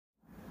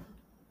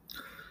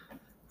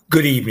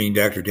Good evening,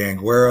 Dr. Dan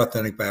Guerra,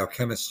 Authentic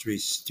Biochemistry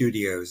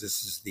Studios.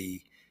 This is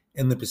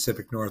in the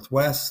Pacific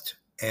Northwest,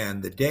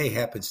 and the day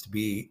happens to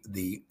be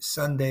the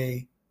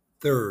Sunday,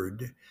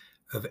 3rd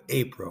of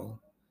April,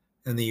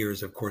 and the year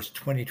is, of course,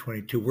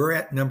 2022. We're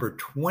at number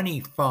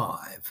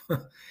 25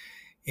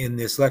 in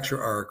this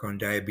lecture arc on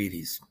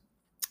diabetes.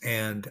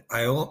 And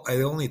I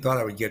only thought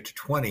I would get to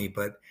 20,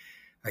 but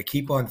I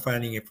keep on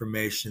finding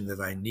information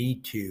that I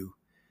need to,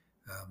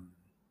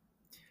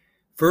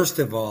 first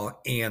of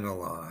all,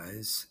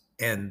 analyze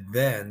and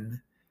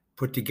then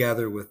put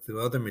together with the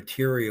other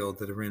material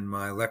that are in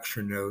my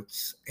lecture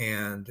notes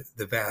and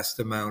the vast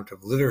amount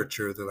of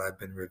literature that I've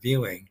been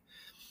reviewing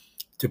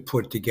to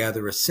put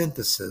together a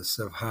synthesis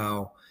of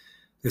how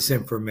this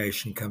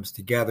information comes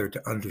together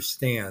to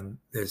understand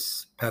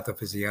this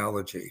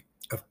pathophysiology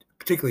of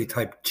particularly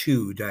type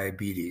 2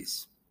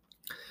 diabetes.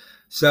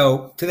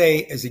 So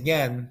today is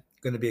again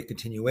going to be a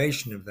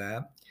continuation of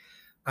that.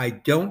 I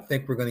don't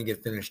think we're going to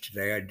get finished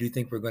today. I do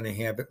think we're going to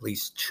have at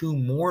least 2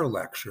 more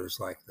lectures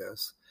like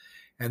this.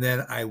 And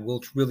then I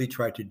will really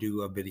try to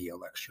do a video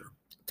lecture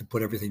to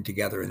put everything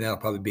together. And that'll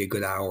probably be a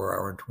good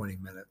hour and 20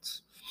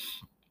 minutes.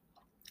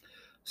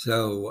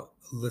 So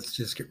let's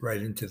just get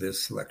right into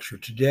this lecture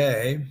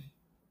today.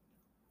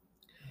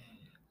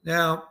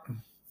 Now,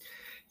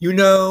 you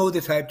know the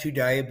type 2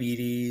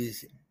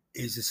 diabetes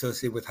is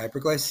associated with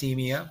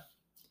hyperglycemia.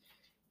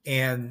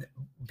 And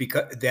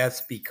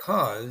that's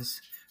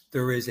because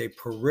there is a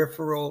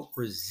peripheral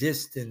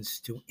resistance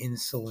to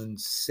insulin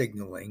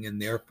signaling and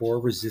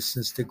therefore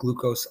resistance to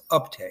glucose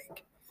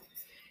uptake.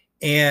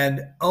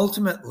 And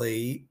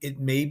ultimately, it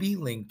may be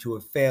linked to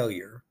a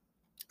failure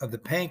of the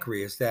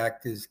pancreas to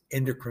act as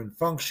endocrine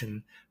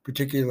function,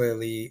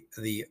 particularly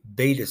the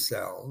beta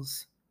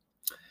cells,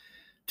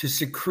 to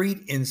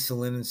secrete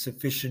insulin in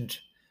sufficient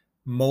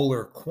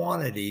molar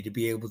quantity to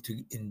be able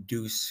to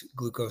induce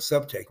glucose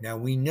uptake. Now,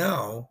 we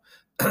know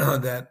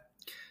that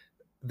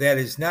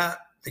is not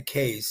the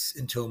case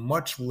until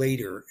much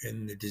later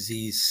in the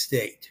disease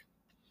state,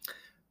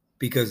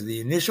 because the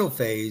initial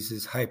phase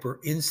is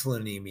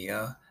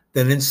hyperinsulinemia,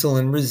 then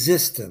insulin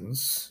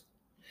resistance,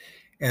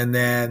 and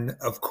then,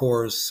 of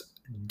course,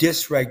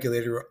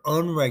 dysregulated or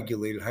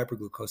unregulated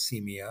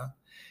hyperglucosemia,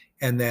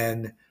 and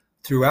then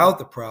throughout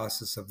the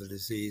process of the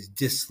disease,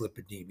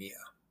 dyslipidemia.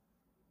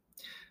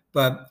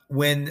 But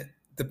when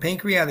the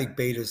pancreatic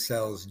beta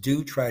cells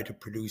do try to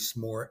produce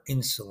more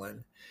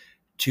insulin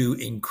to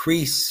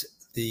increase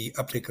the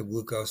uptake of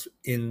glucose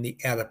in the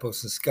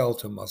adipose and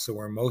skeletal muscle,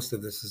 where most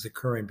of this is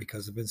occurring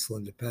because of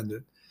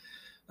insulin-dependent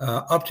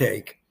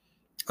uptake.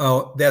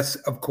 That's,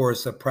 of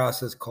course, a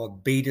process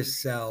called beta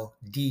cell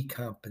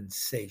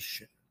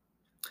decompensation.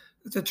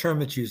 It's a term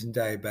that's used in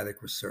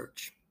diabetic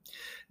research.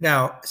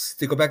 Now,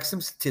 to go back to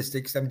some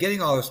statistics, I'm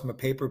getting all this from a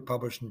paper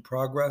published in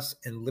Progress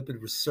in Lipid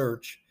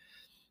Research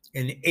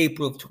in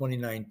April of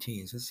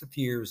 2019, so it's a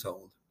few years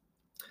old.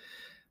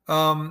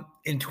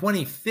 In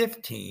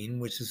 2015,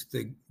 which is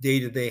the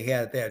data they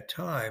had at that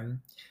time,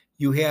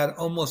 you had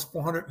almost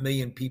 400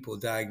 million people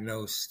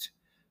diagnosed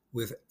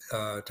with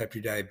type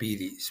 2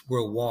 diabetes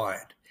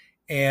worldwide.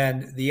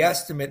 And the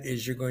estimate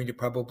is you're going to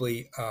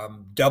probably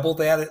double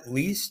that at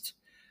least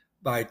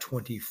by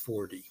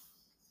 2040.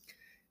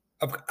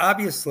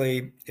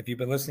 Obviously, if you've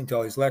been listening to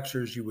all these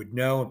lectures, you would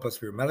know, and plus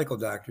if you're a medical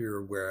doctor, you're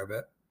aware of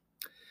it,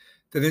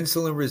 that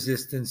insulin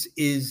resistance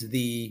is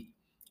the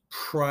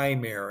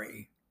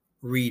primary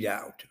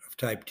readout of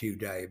type 2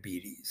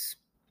 diabetes.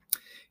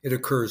 It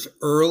occurs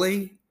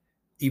early,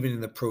 even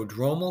in the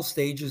prodromal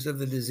stages of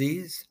the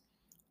disease,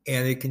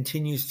 and it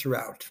continues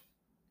throughout.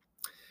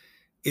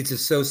 It's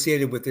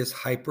associated with this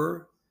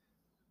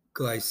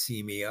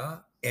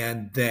hyperglycemia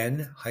and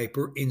then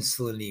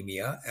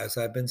hyperinsulinemia, as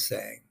I've been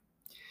saying.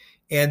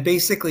 And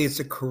basically, it's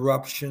a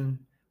corruption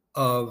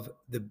of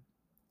the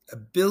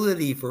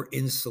ability for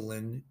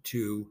insulin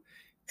to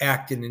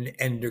act in an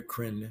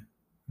endocrine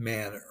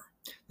manner.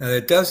 Now,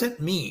 that doesn't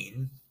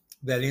mean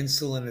that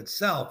insulin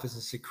itself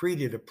isn't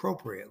secreted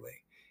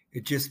appropriately.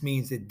 It just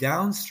means that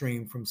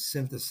downstream from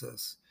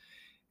synthesis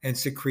and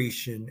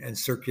secretion and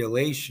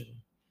circulation,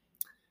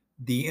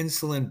 the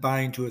insulin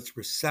binding to its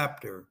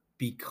receptor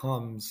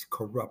becomes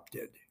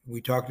corrupted. We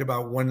talked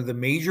about one of the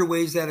major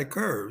ways that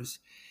occurs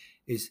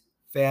is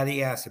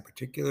fatty acid,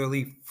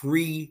 particularly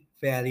free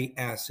fatty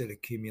acid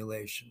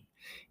accumulation,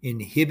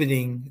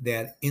 inhibiting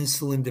that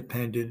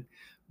insulin-dependent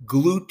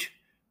GLUT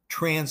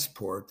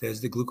transport,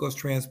 as the glucose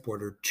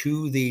transporter,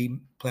 to the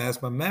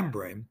plasma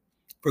membrane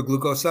for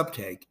glucose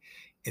uptake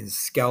in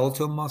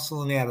skeletal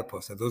muscle and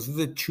adipose. Now, those are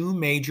the 2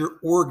 major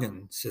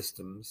organ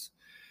systems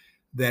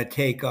that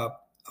take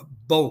up a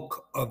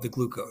bulk of the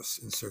glucose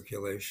in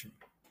circulation.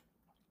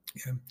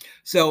 Okay.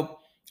 So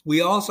we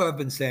also have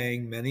been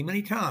saying many,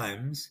 many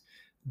times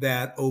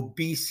that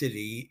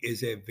obesity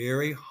is a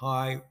very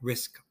high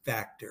risk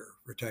factor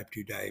for type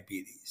 2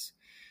 diabetes.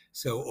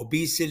 So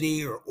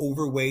obesity or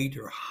overweight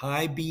or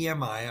high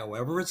BMI,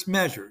 however it's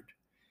measured,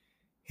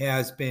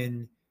 has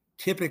been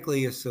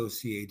typically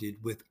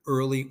associated with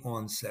early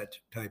onset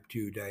type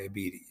 2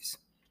 diabetes.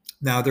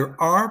 Now,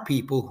 there are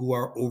people who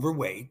are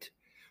overweight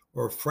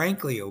or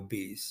frankly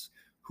obese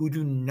who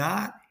do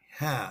not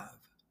have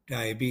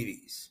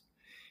diabetes.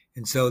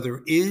 And so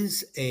there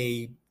is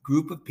a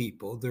group of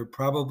people, they're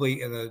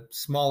probably in a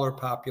smaller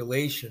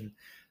population,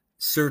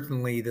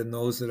 certainly than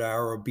those that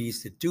are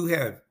obese that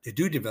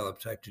do develop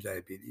type 2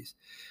 diabetes,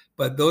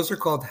 but those are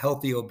called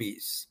healthy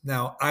obese.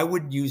 Now, I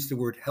would use the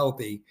word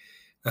healthy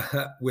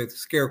with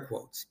scare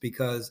quotes,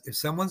 because if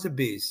someone's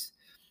obese,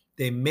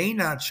 they may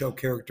not show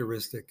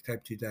characteristic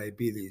type 2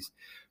 diabetes,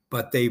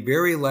 but they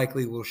very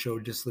likely will show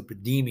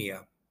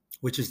dyslipidemia,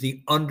 which is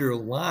the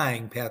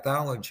underlying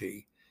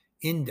pathology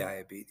in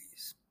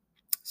diabetes.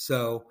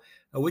 So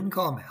I wouldn't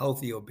call them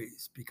healthy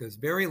obese, because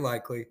very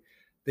likely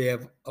they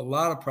have a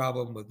lot of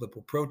problem with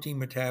lipoprotein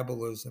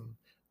metabolism,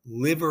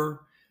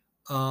 liver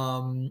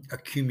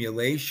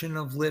accumulation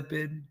of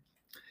lipid,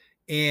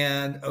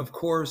 and of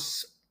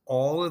course,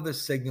 all of the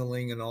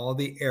signaling and all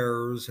the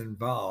errors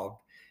involved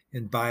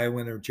in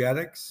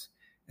bioenergetics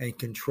and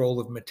control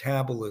of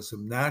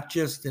metabolism, not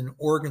just in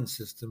organ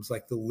systems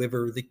like the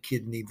liver, the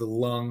kidney, the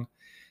lung,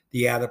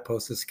 the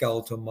adipose, the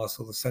skeletal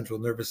muscle, the central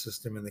nervous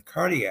system, and the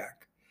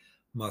cardiac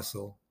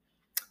muscle,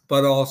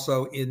 but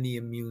also in the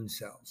immune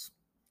cells,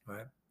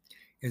 right?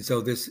 And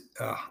so this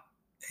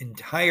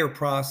entire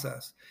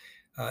process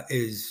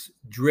is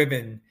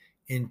driven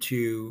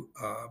into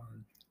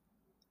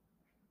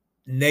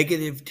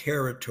negative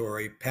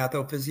territory,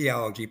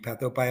 pathophysiology,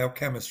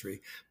 pathobiochemistry,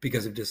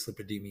 because of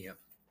dyslipidemia.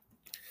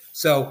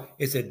 So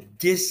it's a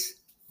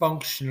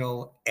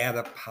dysfunctional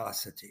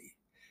adiposity,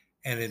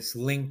 and it's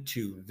linked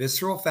to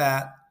visceral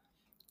fat,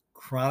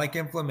 chronic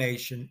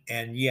inflammation,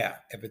 and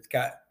if it's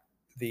got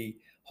the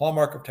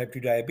hallmark of type 2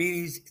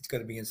 diabetes, it's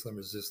going to be insulin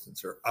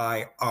resistance, or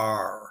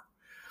IR.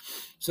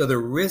 So the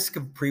risk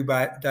of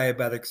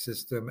pre-diabetic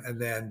system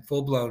and then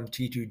full-blown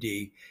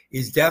T2D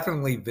is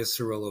definitely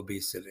visceral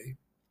obesity,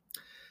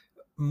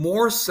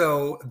 more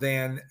so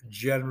than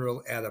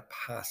general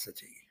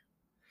adiposity.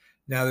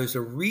 Now, there's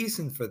a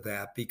reason for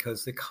that,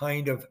 because the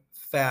kind of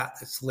fat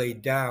that's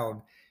laid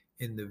down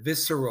in the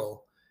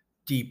visceral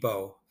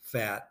depot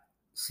fat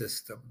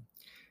system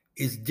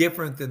is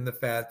different than the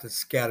fat that's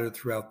scattered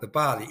throughout the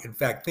body. In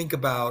fact, think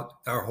about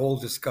our whole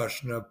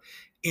discussion of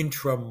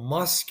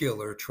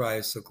intramuscular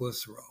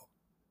triacylglycerol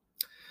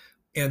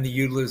and the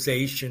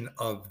utilization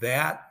of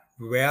that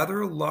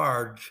rather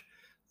large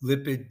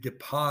lipid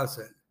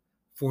deposit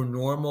for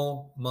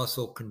normal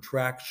muscle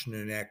contraction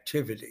and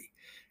activity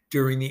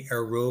during the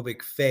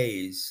aerobic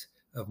phase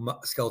of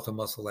skeletal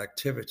muscle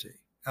activity.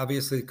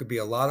 Obviously, it could be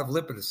a lot of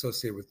lipid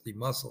associated with the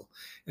muscle.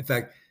 In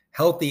fact,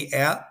 healthy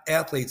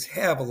athletes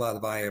have a lot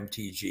of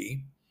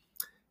IMTG,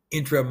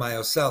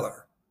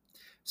 intramyocellular.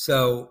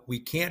 So we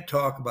can't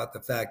talk about the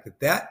fact that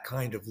that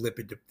kind of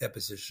lipid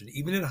deposition,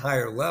 even at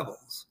higher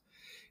levels,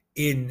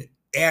 in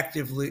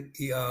actively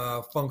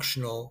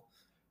functional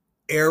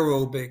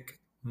aerobic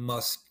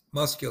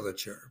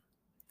musculature,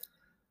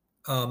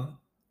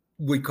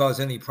 would cause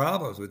any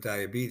problems with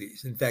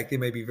diabetes. In fact, they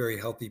may be very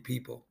healthy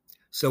people.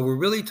 So we're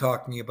really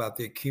talking about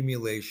the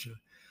accumulation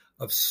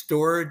of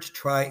storage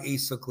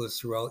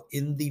triacylglycerol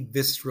in the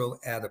visceral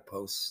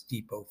adipose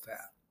depot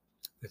fat.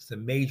 That's the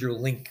major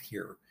link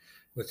here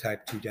with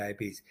type 2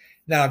 diabetes.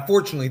 Now,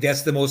 unfortunately,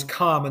 that's the most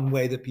common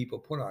way that people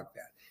put on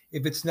fat.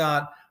 If it's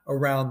not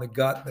around the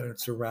gut, then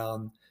it's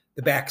around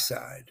the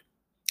backside,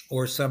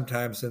 or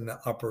sometimes in the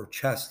upper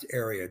chest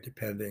area,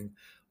 depending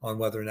on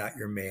whether or not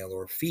you're male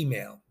or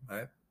female,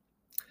 right?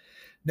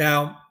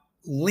 Now,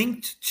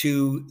 linked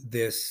to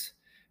this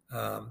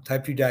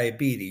type 2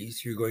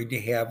 diabetes, you're going to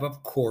have,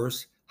 of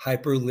course,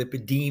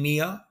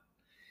 hyperlipidemia.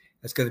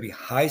 That's going to be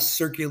high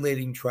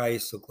circulating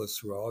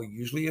triacylglycerol,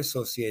 usually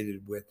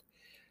associated with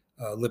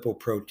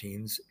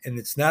lipoproteins. And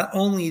it's not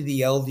only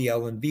the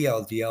LDL and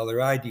VLDL or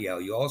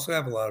IDL. You also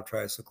have a lot of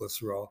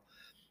triacylglycerol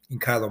in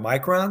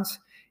chylomicrons,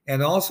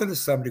 and also to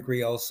some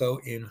degree also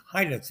in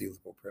high-density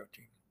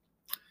lipoprotein.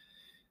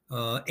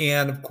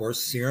 And of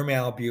course, serum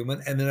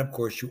albumin. And then, of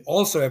course, you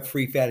also have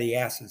free fatty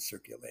acids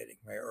circulating,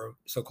 right? Or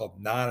so-called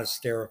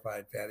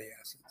non-esterified fatty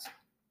acids.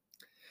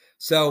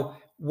 So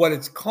what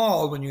it's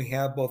called when you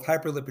have both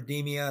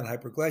hyperlipidemia and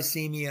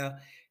hyperglycemia,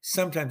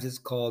 sometimes it's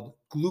called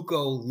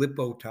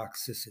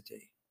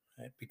glucolipotoxicity,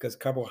 right? Because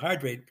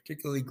carbohydrate,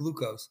 particularly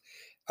glucose,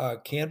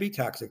 can be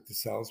toxic to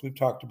cells. We've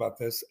talked about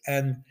this.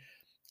 And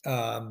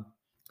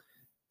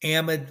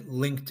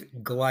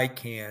amide-linked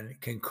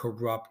glycan can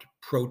corrupt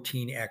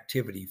protein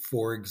activity.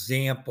 For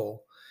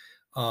example,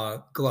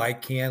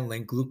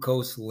 glycan-linked,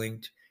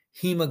 glucose-linked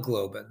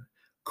hemoglobin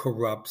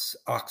corrupts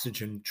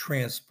oxygen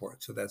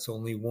transport. So that's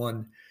only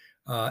one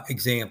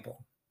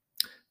example.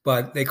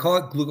 But they call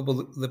it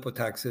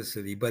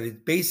glucolipotoxicity, but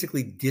it's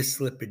basically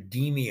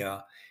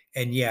dyslipidemia.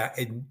 And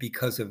and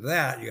because of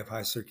that, you have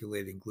high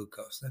circulating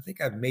glucose. And I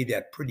think I've made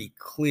that pretty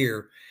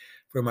clear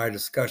from our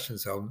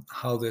discussions on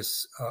how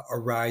this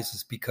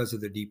arises because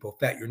of the depot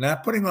fat. You're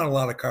not putting on a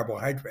lot of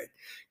carbohydrate.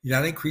 You're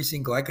not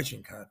increasing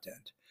glycogen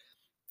content.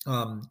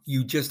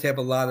 You just have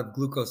a lot of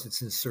glucose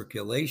that's in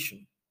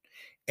circulation.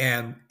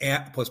 and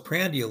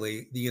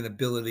postprandially, the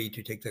inability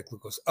to take that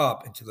glucose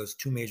up into those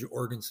two major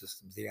organ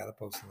systems, the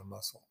adipose and the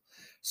muscle.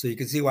 So you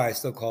can see why I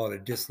still call it a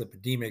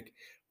dyslipidemic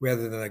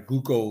rather than a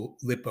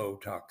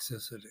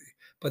glucolipotoxicity.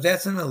 But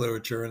that's in the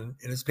literature, and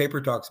this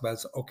paper talks about it.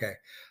 So, okay,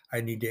 I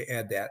need to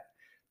add that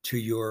to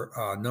your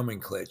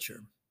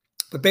nomenclature.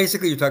 But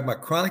basically, you're talking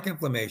about chronic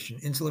inflammation,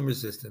 insulin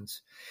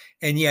resistance,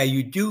 and yeah,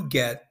 you do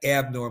get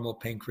abnormal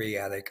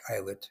pancreatic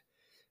islet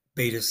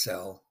beta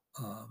cell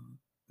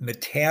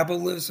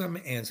metabolism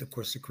and, of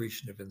course,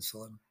 secretion of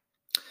insulin.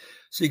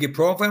 So you get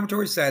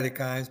pro-inflammatory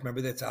cytokines. Remember,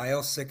 that's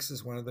IL-6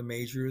 is one of the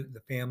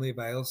family of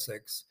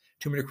IL-6.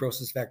 Tumor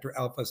necrosis factor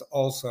alpha is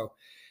also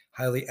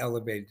highly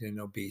elevated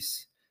in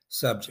obese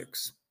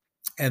subjects.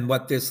 And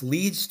what this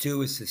leads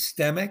to is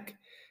systemic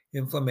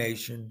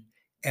inflammation,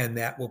 and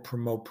that will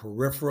promote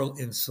peripheral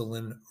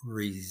insulin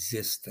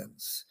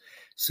resistance.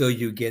 So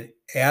you get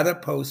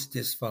adipose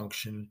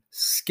dysfunction,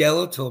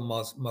 skeletal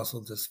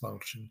muscle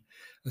dysfunction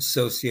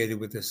associated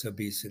with this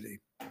obesity.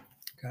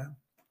 Okay.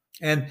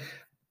 And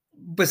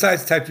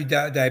besides type 2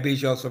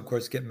 diabetes, you also, of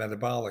course, get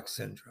metabolic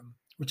syndrome,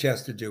 which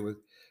has to do with,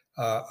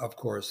 of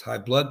course, high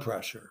blood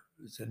pressure.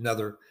 It's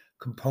another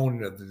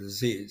component of the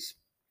disease.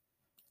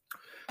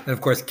 And, of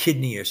course,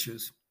 kidney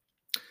issues.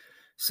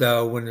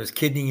 So when there's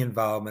kidney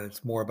involvement,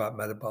 it's more about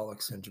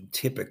metabolic syndrome,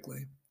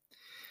 typically.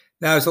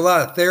 Now, there's a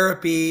lot of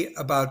therapy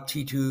about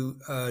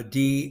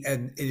T2D,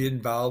 and it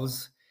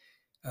involves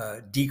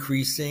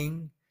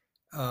decreasing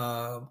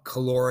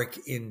caloric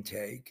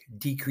intake,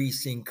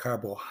 decreasing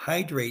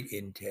carbohydrate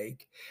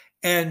intake.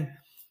 And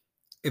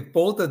if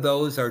both of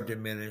those are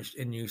diminished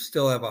and you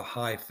still have a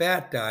high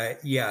fat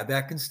diet, yeah,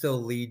 that can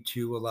still lead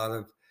to a lot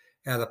of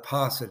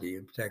adiposity,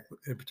 in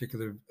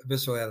particular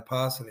visceral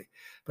adiposity.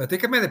 But I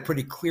think I made it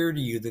pretty clear to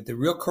you that the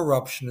real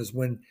corruption is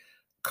when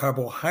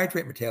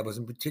carbohydrate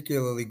metabolism,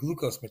 particularly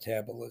glucose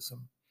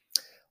metabolism,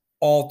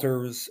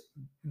 alters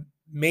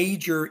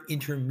major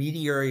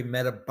intermediary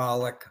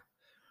metabolic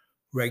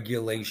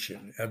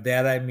regulation. Of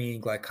that, I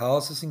mean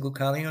glycolysis and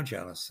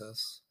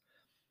gluconeogenesis,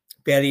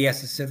 fatty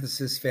acid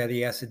synthesis,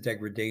 fatty acid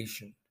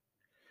degradation,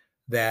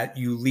 that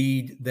you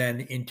lead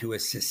then into a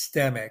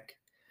systemic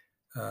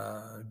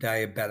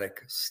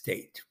diabetic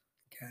state.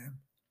 Okay,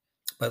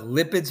 but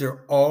lipids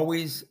are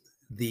always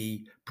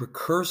the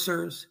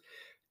precursors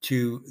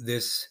to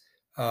this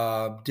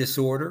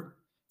disorder,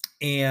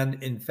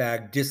 and in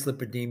fact,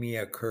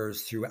 dyslipidemia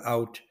occurs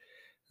throughout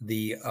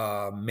the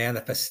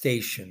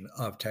manifestation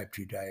of type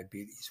 2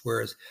 diabetes,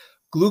 whereas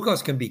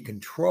glucose can be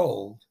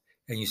controlled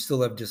and you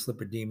still have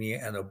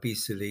dyslipidemia and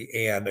obesity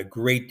and a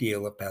great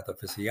deal of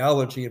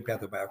pathophysiology and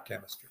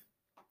pathobiochemistry.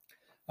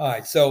 All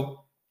right,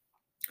 so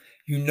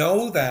you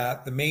know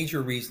that the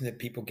major reason that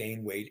people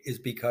gain weight is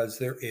because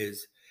there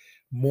is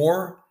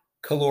more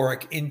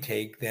caloric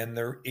intake than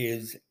there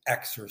is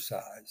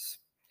exercise.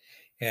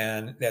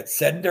 And that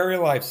sedentary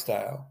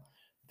lifestyle,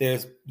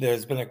 there's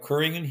been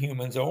occurring in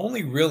humans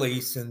only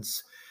really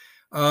since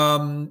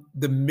the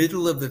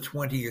middle of the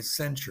 20th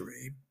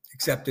century,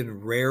 except in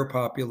rare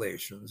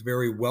populations,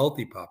 very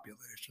wealthy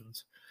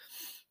populations,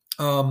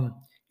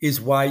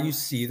 is why you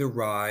see the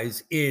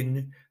rise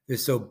in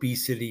this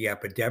obesity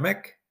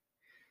epidemic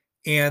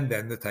and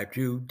then the type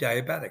 2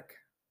 diabetic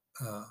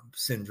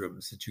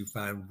syndromes that you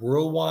find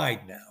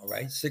worldwide now,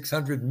 right?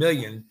 600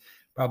 million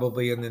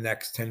probably in the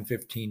next 10,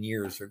 15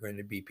 years are going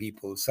to be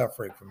people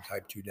suffering from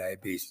type 2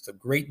 diabetes. It's a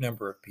great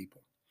number of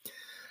people.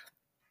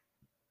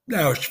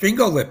 Now,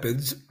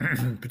 sphingolipids,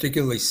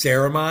 particularly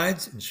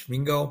ceramides and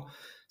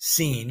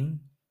sphingosine,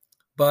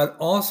 but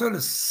also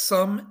to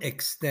some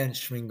extent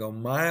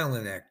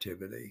sphingomyelin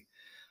activity,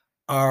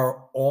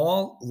 are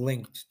all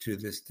linked to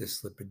this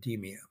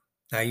dyslipidemia.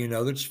 Now, you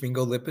know that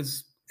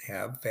sphingolipids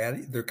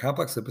they're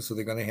complex lipids, so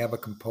they're going to have a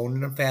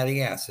component of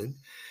fatty acid.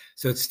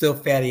 So it's still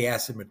fatty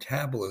acid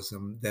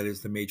metabolism that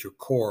is the major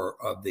core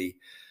of the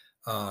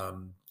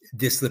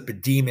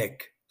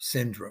dyslipidemic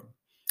syndrome.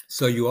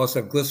 So you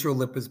also have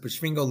glycerolipids, but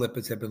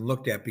sphingolipids have been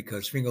looked at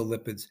because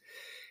sphingolipids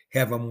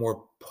have a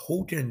more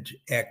potent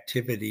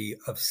activity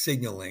of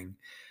signaling,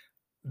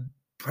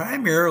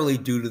 primarily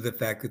due to the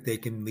fact that they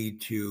can lead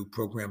to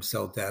programmed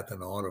cell death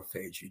and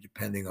autophagy,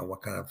 depending on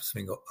what kind of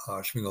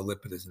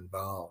sphingolipid is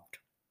involved.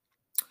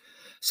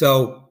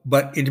 So,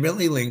 but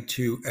intimately linked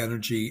to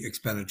energy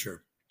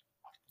expenditure.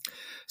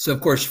 So,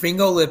 of course,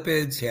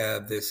 sphingolipids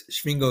have this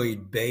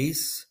sphingosine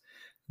base.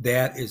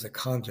 That is a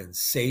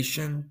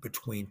condensation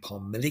between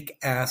palmitic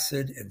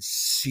acid and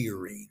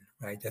serine,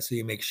 right? That's how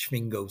you make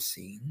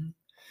sphingosine.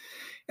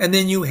 And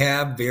then you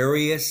have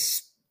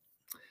various,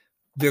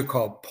 they're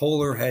called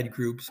polar head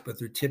groups, but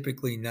they're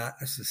typically not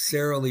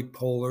necessarily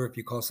polar. If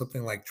you call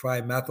something like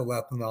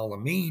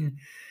trimethylethylamine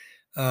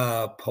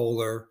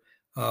polar,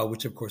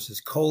 which of course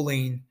is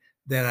choline,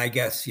 then I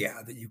guess,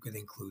 yeah, that you can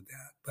include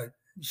that. But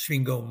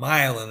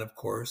sphingomyelin, of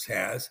course,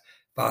 has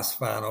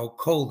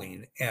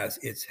phosphocholine as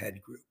its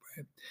head group,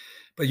 right?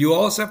 But you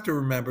also have to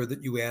remember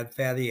that you add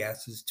fatty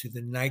acids to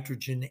the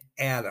nitrogen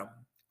atom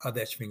of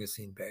that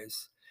sphingosine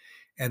base.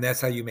 And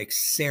that's how you make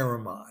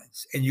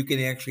ceramides. And you can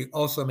actually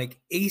also make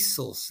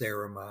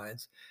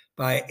acylceramides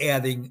by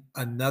adding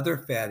another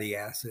fatty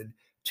acid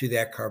to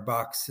that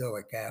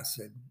carboxylic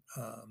acid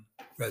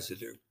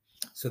residue.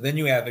 So then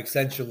you have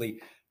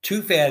essentially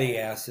 2 fatty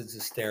acids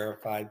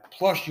esterified,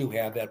 plus you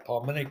have that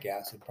palmitic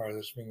acid, part of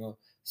the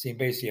sphingosine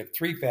base. You have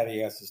 3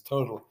 fatty acids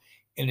total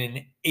in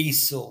an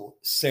acyl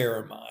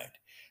ceramide.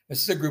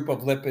 This is a group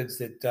of lipids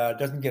that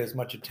doesn't get as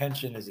much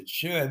attention as it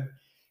should,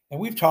 and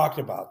we've talked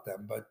about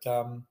them, but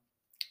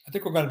I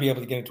think we're going to be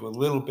able to get into a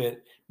little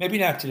bit, maybe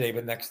not today,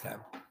 but next time.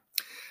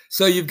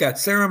 So you've got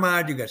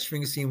ceramide, you've got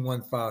sphingosine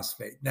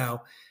 1-phosphate.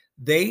 Now,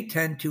 they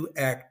tend to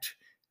act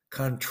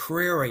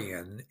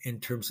contrarian in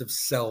terms of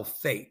cell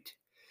fate.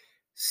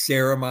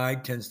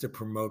 Ceramide tends to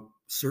promote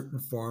certain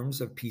forms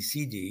of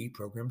PCD,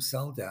 programmed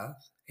cell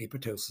death,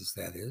 apoptosis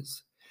that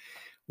is,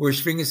 where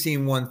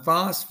sphingosine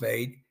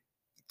 1-phosphate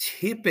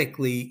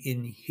typically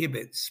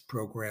inhibits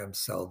programmed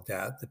cell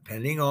death,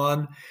 depending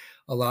on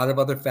a lot of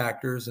other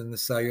factors in the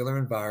cellular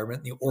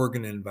environment, the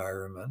organ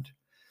environment.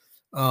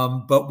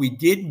 But we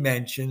did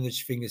mention that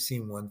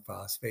sphingosine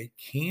 1-phosphate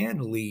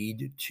can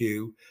lead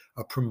to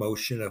a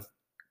promotion of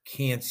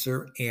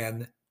cancer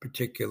and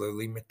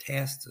particularly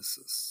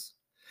metastasis,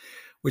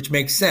 which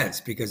makes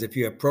sense because if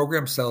you have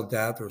programmed cell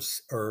death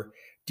or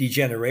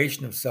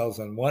degeneration of cells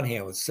on one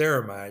hand with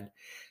ceramide,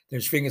 then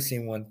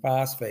sphingosine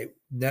 1-phosphate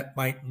that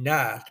might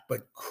not,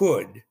 but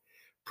could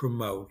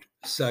promote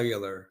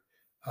cellular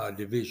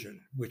division,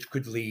 which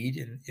could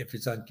lead, if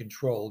it's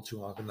uncontrolled,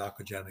 to an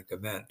oncogenic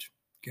event.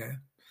 Okay.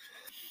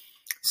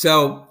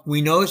 So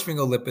we know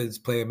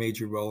sphingolipids play a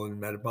major role in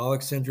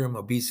metabolic syndrome,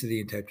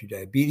 obesity, and type 2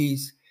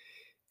 diabetes.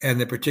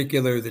 And in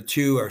particular, the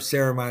two are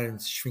ceramide and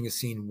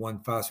sphingosine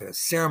 1-phosphate.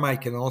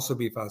 Ceramide can also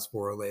be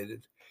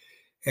phosphorylated,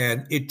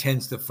 and it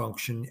tends to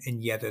function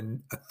in yet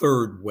a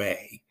third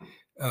way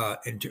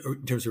in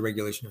terms of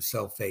regulation of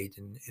cell fate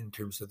and in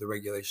terms of the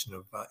regulation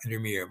of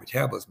intermediary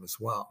metabolism as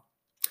well.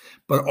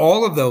 But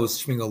all of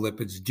those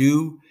sphingolipids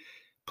do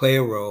play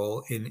a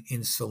role in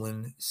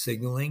insulin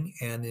signaling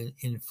and in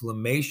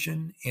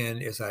inflammation,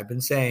 and as I've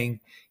been saying,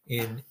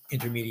 in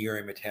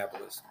intermediary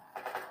metabolism.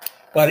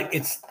 But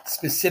it's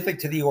specific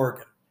to the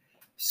organ.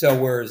 So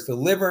whereas the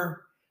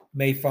liver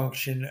may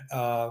function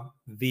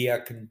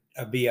via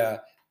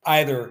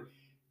either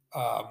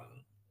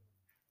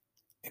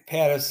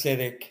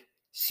hepatocytic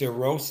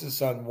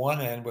cirrhosis on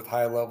one end with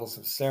high levels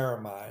of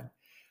ceramide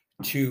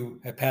to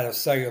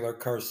hepatocellular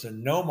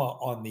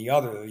carcinoma on the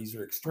other, these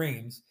are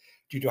extremes,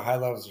 due to high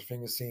levels of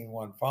sphingosine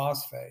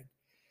 1-phosphate.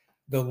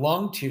 The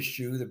lung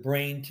tissue, the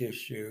brain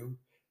tissue,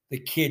 the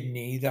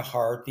kidney, the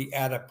heart, the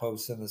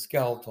adipose, and the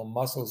skeletal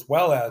muscle, as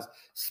well as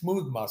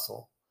smooth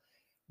muscle,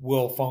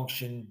 will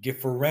function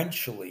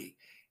differentially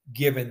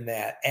given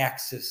that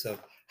axis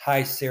of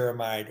high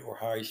ceramide or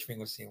high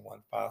sphingosine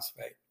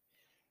 1-phosphate,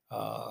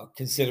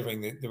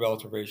 considering the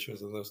relative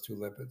ratios of those two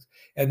lipids.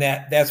 And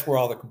that's where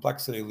all the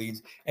complexity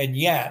leads. And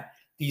yet,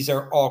 these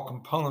are all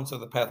components of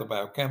the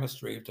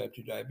pathobiochemistry of type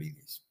 2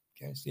 diabetes.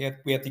 Okay, so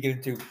we have to get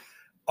into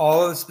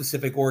all of the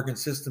specific organ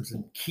systems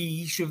and key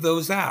each of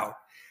those out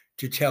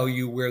to tell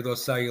you where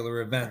those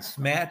cellular events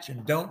match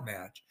and don't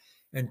match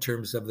in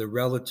terms of the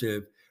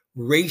relative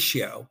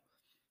ratio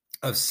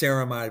of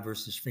ceramide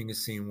versus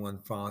sphingosine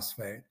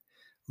 1-phosphate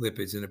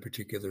lipids in a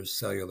particular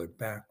cellular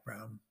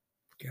background.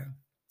 Okay,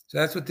 so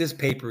that's what this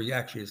paper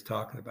actually is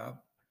talking about.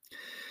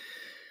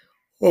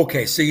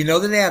 Okay, so you know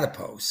that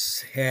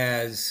adipose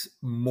has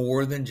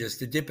more than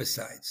just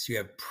adipocytes. You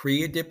have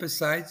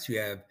pre-adipocytes, you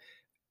have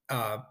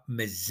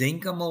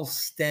mesenchymal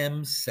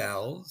stem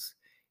cells,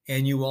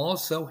 and you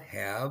also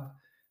have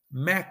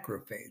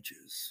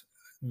macrophages.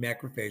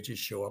 Macrophages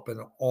show up in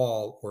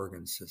all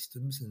organ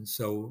systems, and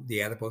so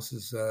the adipose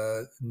is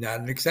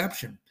not an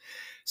exception.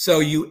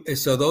 So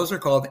those are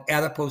called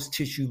adipose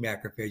tissue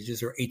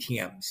macrophages, or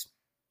ATMs.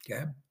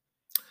 Okay,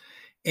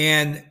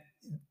 and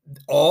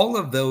all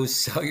of those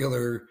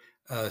cellular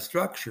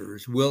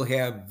structures will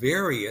have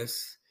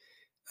various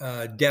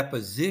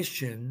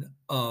deposition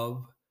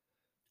of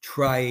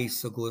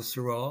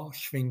triacylglycerol,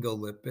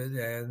 sphingolipid,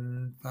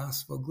 and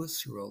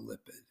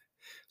phosphoglycerolipid.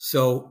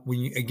 So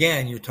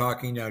you're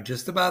talking now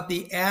just about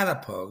the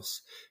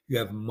adipose, you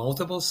have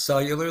multiple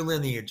cellular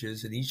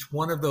lineages, and each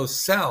one of those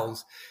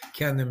cells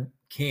can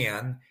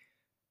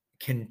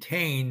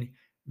contain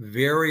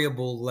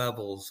variable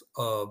levels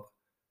of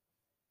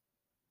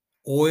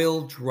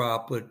oil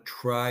droplet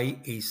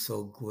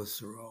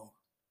triacylglycerol.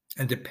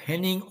 And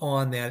depending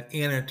on that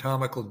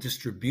anatomical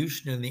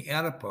distribution in the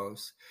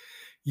adipose,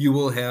 you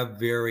will have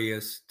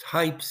various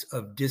types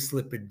of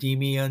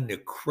dyslipidemia,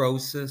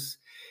 necrosis,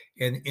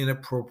 and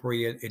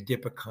inappropriate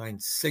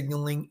adipokine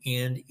signaling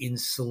and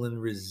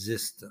insulin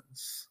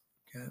resistance.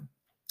 Okay.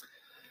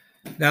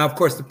 Now, of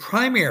course, the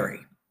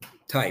primary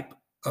type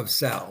of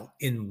cell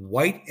in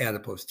white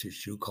adipose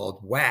tissue,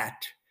 called WAT,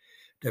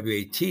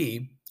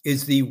 W-A-T,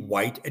 is the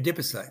white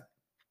adipocyte.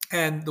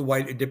 And the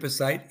white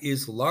adipocyte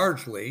is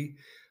largely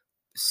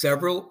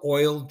several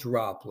oil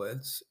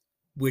droplets,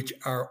 which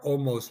are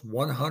almost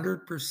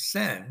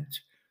 100%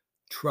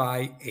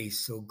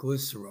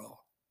 triacylglycerol.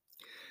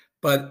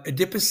 But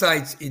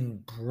adipocytes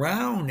in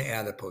brown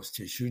adipose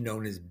tissue,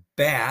 known as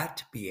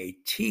BAT,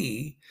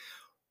 B-A-T,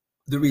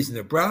 the reason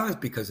they're brown is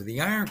because of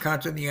the iron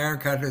content. The iron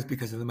content is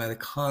because of the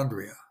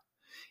mitochondria.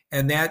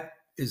 And that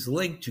is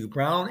linked to,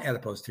 brown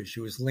adipose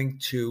tissue is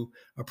linked to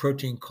a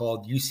protein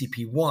called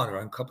UCP1, or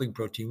uncoupling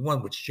protein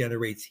 1, which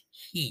generates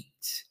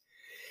heat.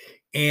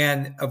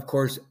 And of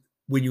course,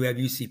 when you have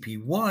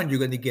UCP1, you're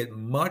going to get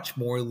much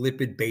more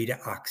lipid beta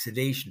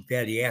oxidation,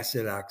 fatty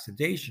acid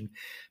oxidation.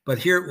 But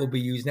here it will be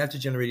used not to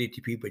generate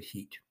ATP, but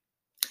heat.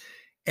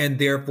 And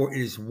therefore,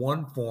 it is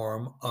one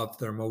form of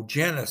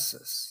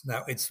thermogenesis.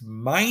 Now, it's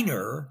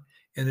minor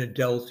in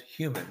adult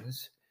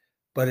humans,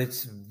 but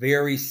it's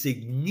very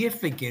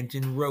significant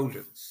in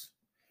rodents.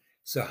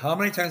 So how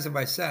many times have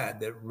I said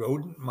that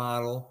rodent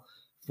model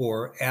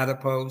for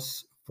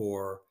adipose,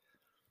 for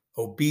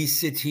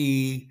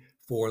obesity,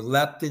 for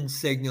leptin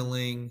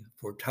signaling,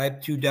 for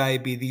type 2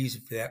 diabetes,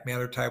 for that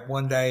matter, type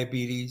 1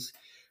 diabetes,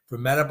 for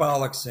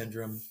metabolic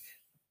syndrome,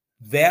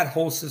 that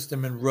whole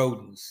system in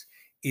rodents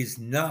is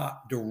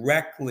not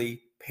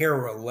directly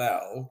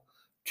parallel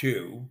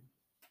to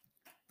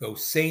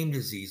those same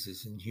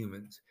diseases in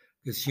humans,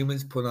 because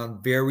humans put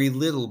on very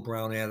little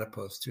brown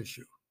adipose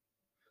tissue.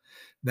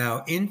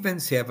 Now,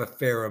 infants have a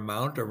fair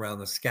amount around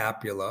the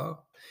scapula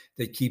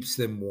that keeps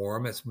them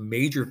warm. It's a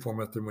major form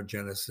of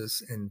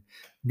thermogenesis in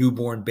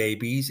newborn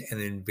babies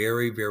and in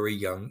very, very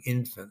young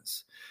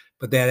infants.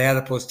 But that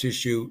adipose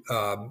tissue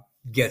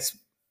gets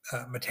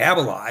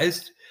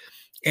metabolized,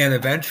 and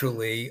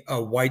eventually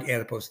a white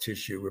adipose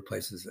tissue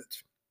replaces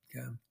it.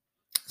 Okay?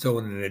 So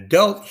in an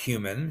adult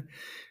human,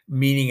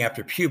 meaning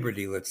after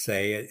puberty, let's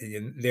say,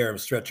 and there I'm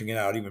stretching it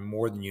out even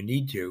more than you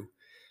need to,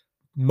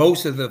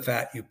 most of the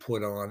fat you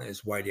put on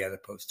is white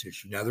adipose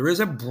tissue. Now, there is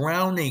a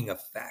browning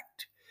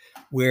effect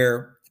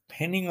where,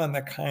 depending on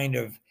the kind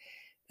of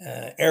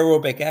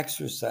aerobic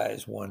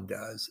exercise one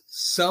does,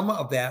 some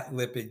of that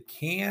lipid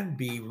can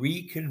be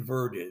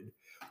reconverted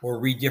or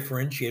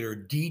redifferentiated or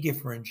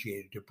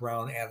de-differentiated to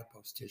brown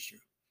adipose tissue.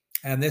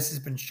 And this has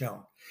been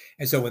shown.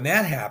 And so when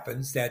that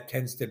happens, that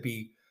tends to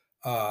be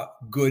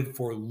good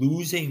for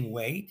losing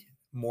weight.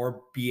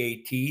 More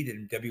BAT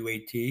than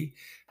WAT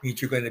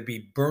means you're going to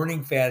be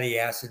burning fatty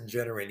acid and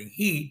generating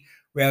heat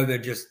rather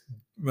than just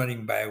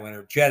running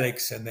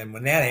bioenergetics. And then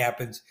when that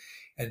happens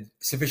and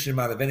sufficient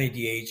amount of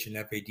NADH and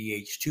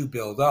FADH2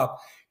 build up,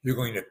 you're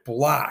going to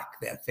block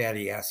that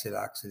fatty acid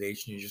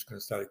oxidation. You're just going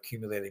to start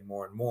accumulating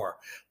more and more.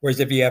 Whereas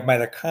if you have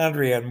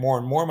mitochondria and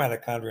more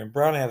mitochondria in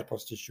brown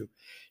adipose tissue,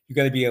 you're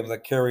going to be able to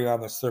carry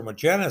on this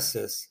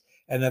thermogenesis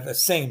and at the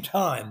same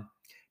time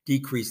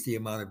decrease the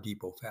amount of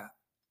depot fat.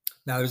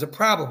 Now, there's a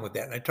problem with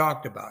that, and I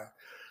talked about it.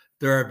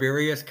 There are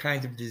various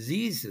kinds of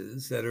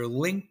diseases that are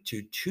linked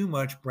to too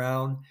much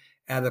brown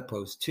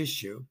adipose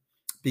tissue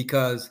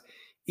because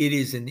it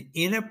is an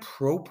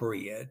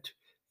inappropriate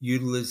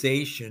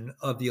utilization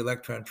of the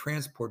electron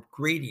transport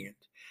gradient.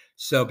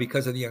 So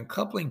because of the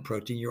uncoupling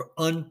protein, you're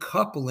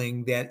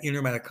uncoupling that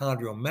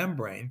intermitochondrial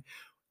membrane.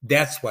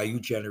 That's why you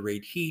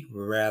generate heat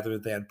rather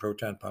than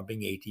proton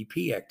pumping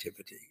ATP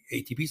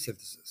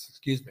synthesis,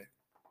 excuse me.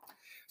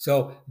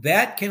 So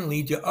that can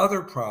lead to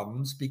other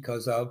problems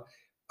because of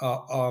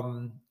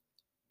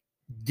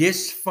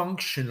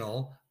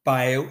dysfunctional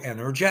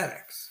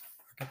bioenergetics,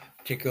 okay?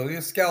 Particularly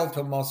in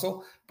skeletal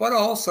muscle, but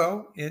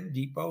also in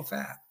depot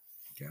fat.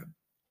 Okay?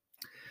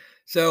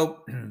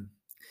 So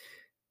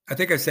I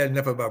think I said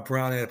enough about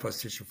brown adipose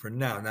tissue for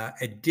now. Now,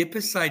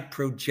 adipocyte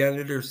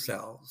progenitor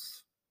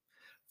cells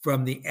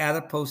from the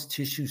adipose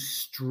tissue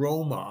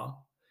stroma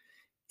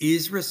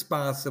is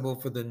responsible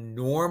for the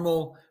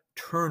normal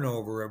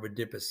turnover of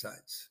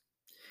adipocytes.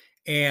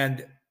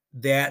 And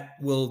that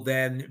will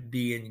then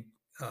be in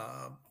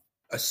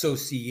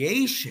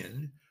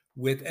association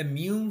with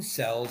immune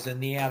cells in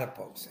the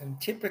adipose. And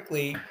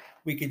typically,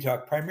 we can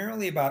talk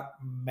primarily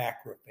about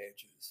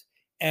macrophages.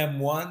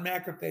 M1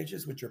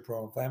 macrophages, which are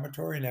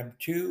pro-inflammatory, and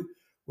M2,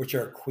 which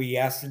are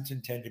quiescent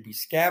and tend to be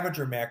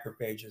scavenger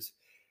macrophages,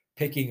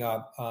 picking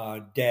up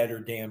dead or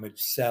damaged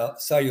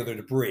cellular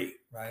debris,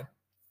 right?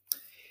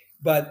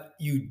 But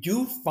you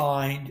do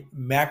find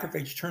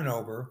macrophage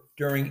turnover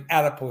during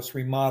adipose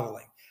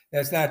remodeling.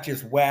 That's not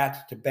just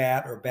WAT to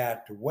BAT or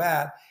BAT to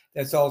WAT.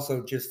 That's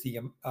also just the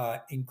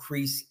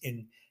increase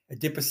in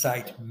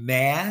adipocyte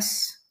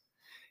mass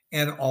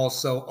and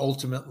also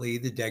ultimately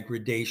the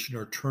degradation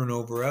or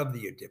turnover of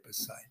the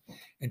adipocyte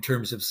in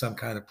terms of some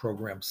kind of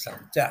programmed cell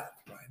death,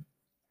 right?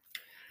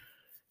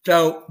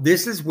 So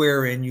this is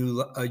wherein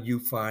you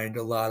find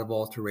a lot of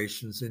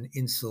alterations in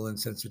insulin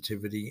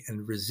sensitivity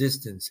and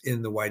resistance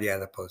in the white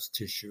adipose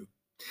tissue.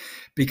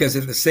 Because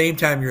at the same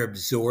time you're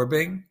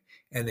absorbing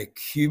and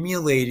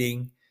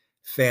accumulating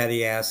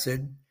fatty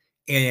acid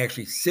and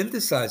actually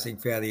synthesizing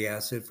fatty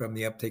acid from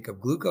the uptake of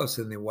glucose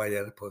in the white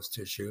adipose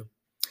tissue,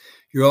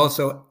 you're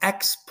also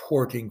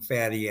exporting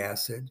fatty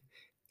acid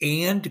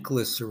and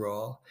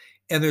glycerol,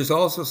 and there's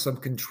also some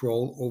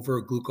control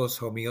over glucose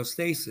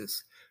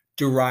homeostasis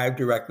derived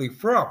directly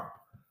from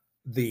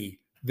the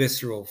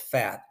visceral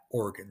fat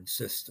organ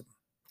system.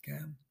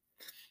 Okay,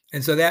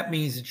 and so that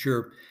means that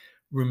you're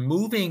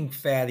removing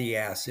fatty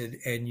acid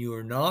and you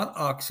are not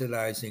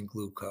oxidizing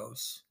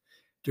glucose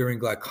during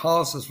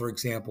glycolysis, for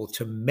example,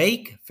 to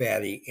make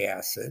fatty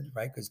acid,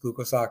 right? Because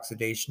glucose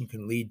oxidation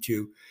can lead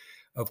to,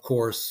 of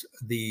course,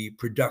 the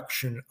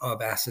production of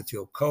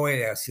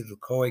acetyl-CoA.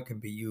 Acetyl-CoA can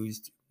be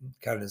used in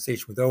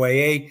condensation with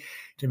OAA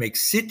to make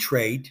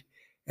citrate,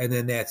 and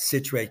then that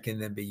citrate can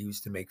then be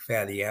used to make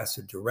fatty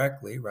acid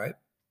directly, right?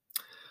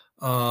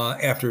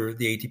 After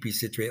the ATP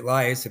citrate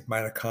lyase, if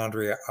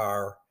mitochondria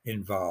are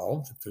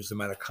involved, if there's a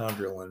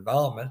mitochondrial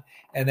involvement,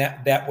 and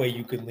that way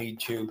you can lead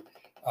to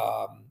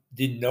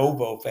de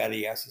novo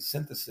fatty acid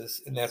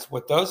synthesis, and that's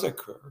what does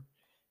occur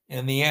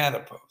in the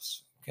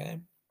adipose, okay?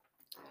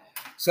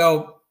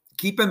 So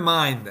keep in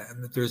mind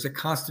then that there's a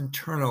constant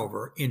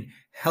turnover in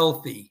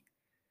healthy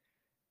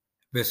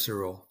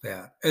visceral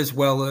fat, as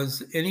well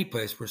as any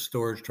place where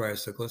storage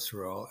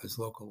triacylglycerol is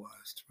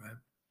localized, right?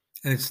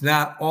 And it's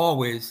not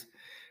always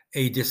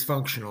a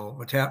dysfunctional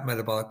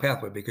metabolic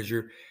pathway because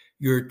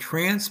you're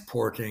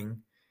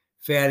transporting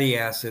fatty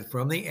acid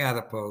from the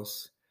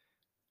adipose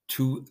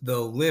to the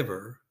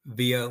liver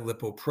via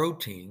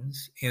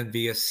lipoproteins and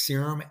via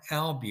serum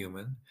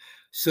albumin,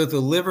 so the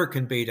liver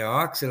can beta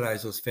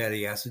oxidize those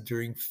fatty acids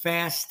during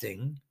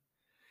fasting,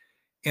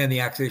 and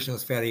the oxidation of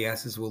those fatty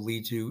acids will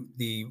lead to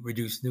the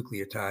reduced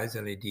nucleotides,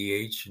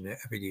 NADH and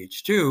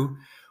FADH2,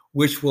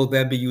 which will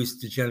then be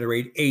used to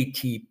generate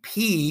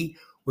ATP,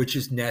 which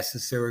is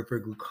necessary for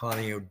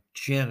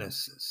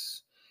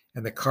gluconeogenesis.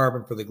 And the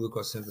carbon for the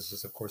glucose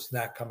synthesis, of course,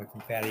 not coming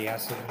from fatty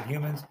acid in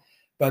humans,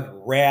 but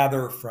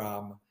rather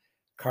from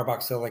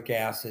carboxylic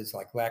acids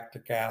like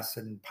lactic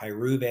acid and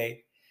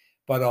pyruvate,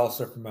 but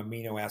also from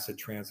amino acid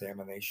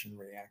transamination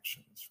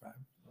reactions, right?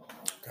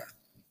 Okay.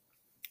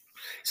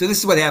 So this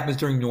is what happens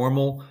during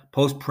normal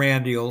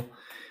postprandial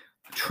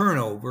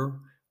turnover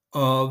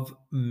of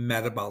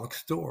metabolic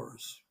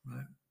stores,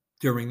 right,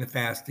 during the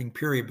fasting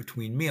period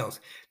between meals.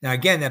 Now,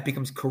 again, that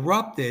becomes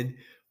corrupted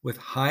with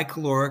high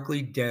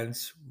calorically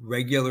dense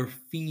regular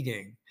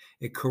feeding.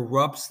 It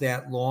corrupts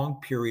that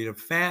long period of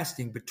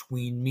fasting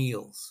between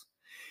meals.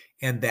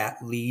 And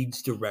that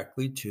leads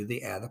directly to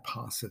the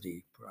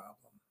adiposity problem.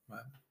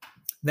 Right?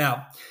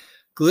 Now,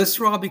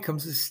 glycerol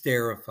becomes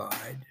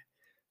esterified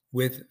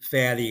with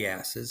fatty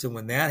acids. And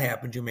when that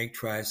happens, you make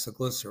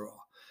triacylglycerol.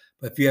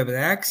 But if you have an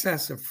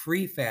excess of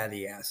free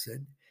fatty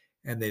acid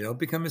and they don't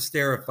become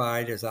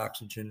esterified as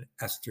oxygen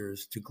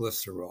esters to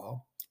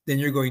glycerol, then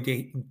you're going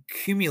to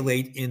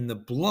accumulate in the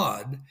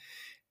blood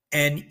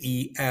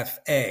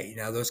NEFA.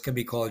 Now, those can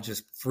be called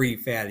just free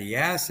fatty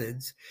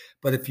acids,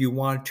 but if you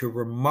want to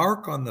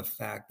remark on the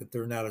fact that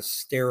they're not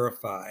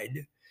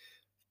esterified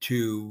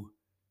to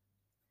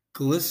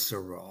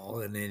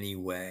glycerol in any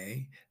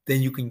way,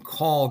 then you can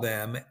call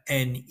them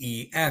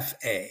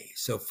NEFA,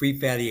 so free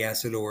fatty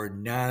acid or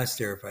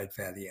non-esterified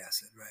fatty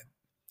acid, right?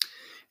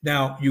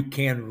 Now, you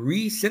can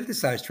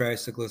resynthesize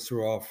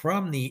triacylglycerol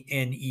from the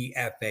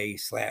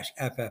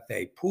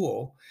NEFA/FFA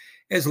pool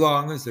as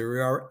long as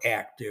there are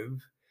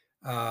active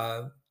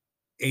acyl-CoA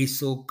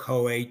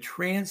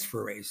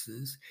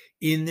transferases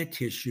in the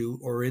tissue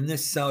or in the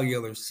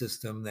cellular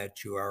system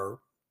that you are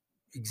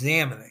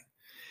examining.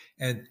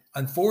 And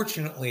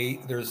unfortunately,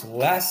 there's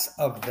less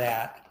of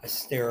that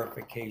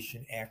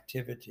esterification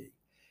activity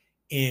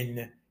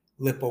in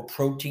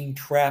lipoprotein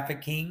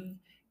trafficking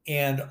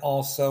and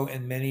also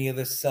in many of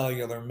the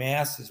cellular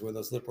masses where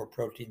those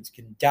lipoproteins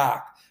can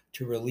dock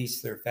to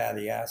release their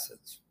fatty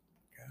acids.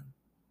 Okay?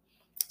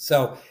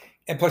 So,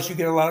 and plus you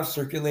get a lot of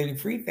circulating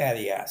free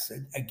fatty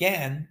acid,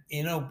 again,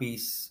 in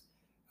obese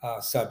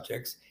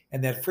subjects.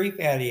 And that free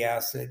fatty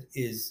acid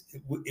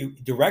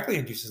it directly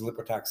induces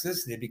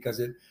lipotoxicity because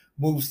it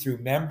moves through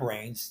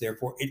membranes.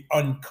 Therefore, it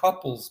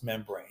uncouples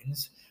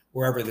membranes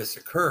wherever this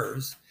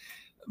occurs.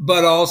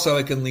 But also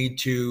it can lead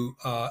to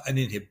an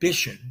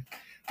inhibition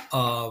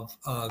of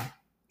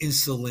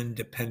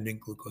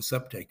insulin-dependent glucose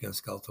uptake in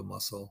skeletal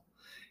muscle,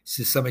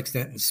 to some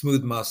extent in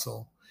smooth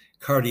muscle,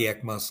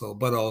 cardiac muscle,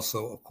 but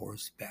also, of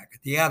course, back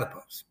at the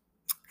adipose.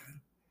 Okay.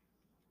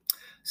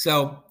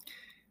 So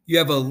you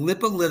have a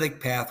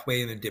lipolytic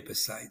pathway in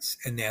adipocytes,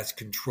 and that's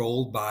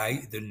controlled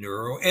by the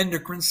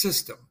neuroendocrine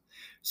system.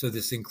 So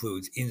this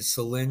includes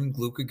insulin,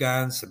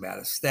 glucagon,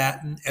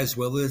 somatostatin, as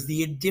well as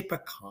the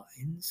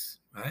adipokines,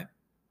 right?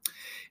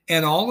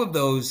 And all of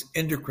those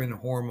endocrine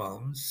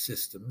hormone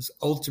systems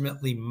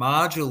ultimately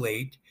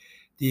modulate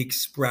the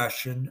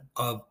expression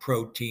of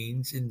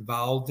proteins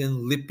involved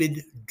in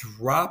lipid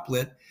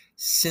droplet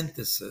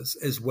synthesis,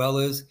 as well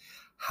as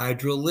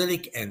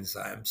hydrolytic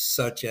enzymes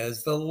such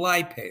as the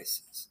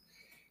lipases.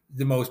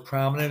 The most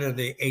prominent are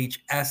the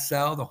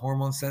HSL, the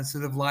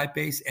hormone-sensitive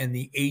lipase, and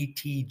the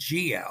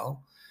ATGL,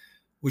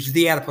 which is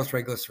the adipose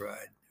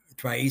triglyceride,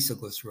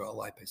 triacylglycerol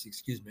lipase,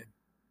 excuse me.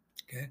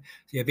 Okay,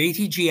 so you have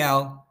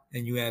ATGL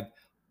and you have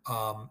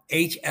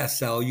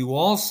HSL. You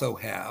also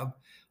have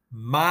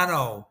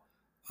mono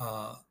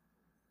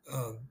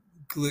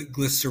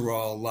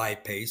glycerol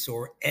lipase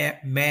or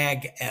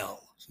MAGL.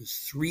 So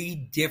it's three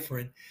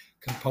different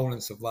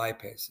components of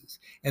lipases.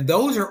 And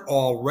those are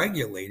all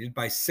regulated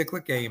by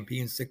cyclic AMP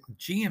and cyclic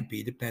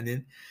GMP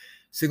dependent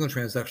signal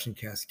transduction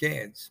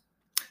cascades.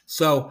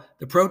 So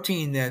the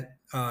protein that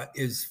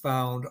is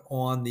found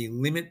on the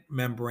limit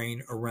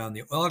membrane around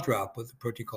the oil droplet, the protein called